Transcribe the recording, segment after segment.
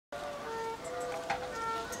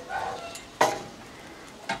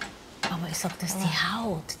ich sag das, die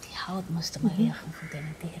Haut musst du mal riechen von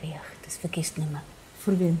denen, die riecht. Das vergisst nicht mehr.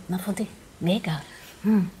 Von wem? Na, von denen. Mega.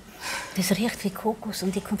 Das riecht wie Kokos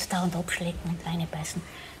und die kannst du dauernd abschlecken und reinbeißen.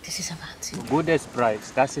 Das ist ein Wahnsinn. Gutes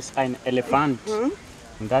Preis. Das ist ein Elefant.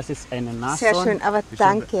 Und das ist eine Nashorn. Sehr schön, aber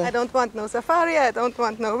danke. I don't want no safari, I don't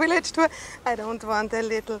want no village tour, I don't want a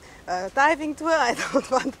little diving tour, I don't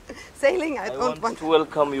want sailing, I don't want... to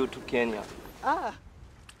welcome you to Kenya. Ah.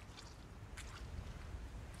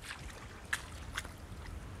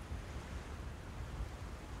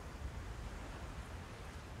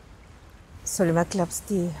 Solva, glaubst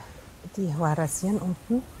du, die Haare rasieren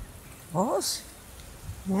unten? Was?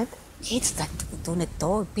 Nicht? Jetzt, du nicht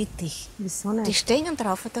da, bitte dich. Wieso nicht? Die stehen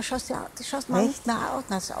drauf, da schaust du noch nicht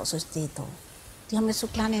anders aus als die da. Die haben ja so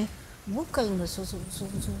kleine Wuckeln,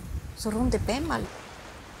 so runde Bämmerl.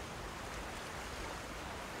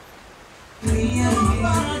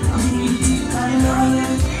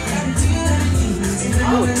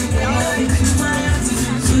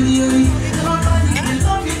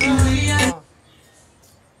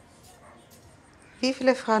 Wie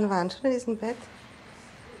viele Frauen waren schon in diesem Bett?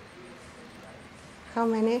 How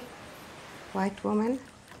many white women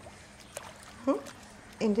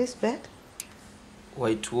in this bed?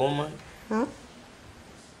 White woman? Huh?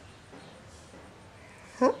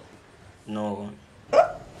 No one.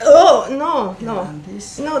 Oh, no. No,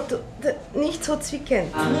 nicht so zwicken.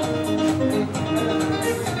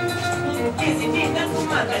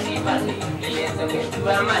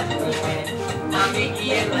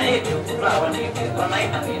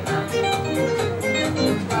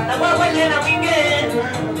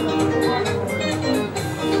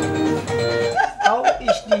 Auch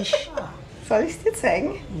ich dich. Soll ich es dir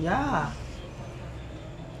zeigen? Ja.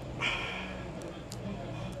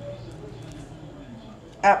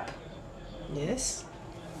 Up. Yes.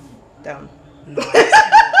 Down.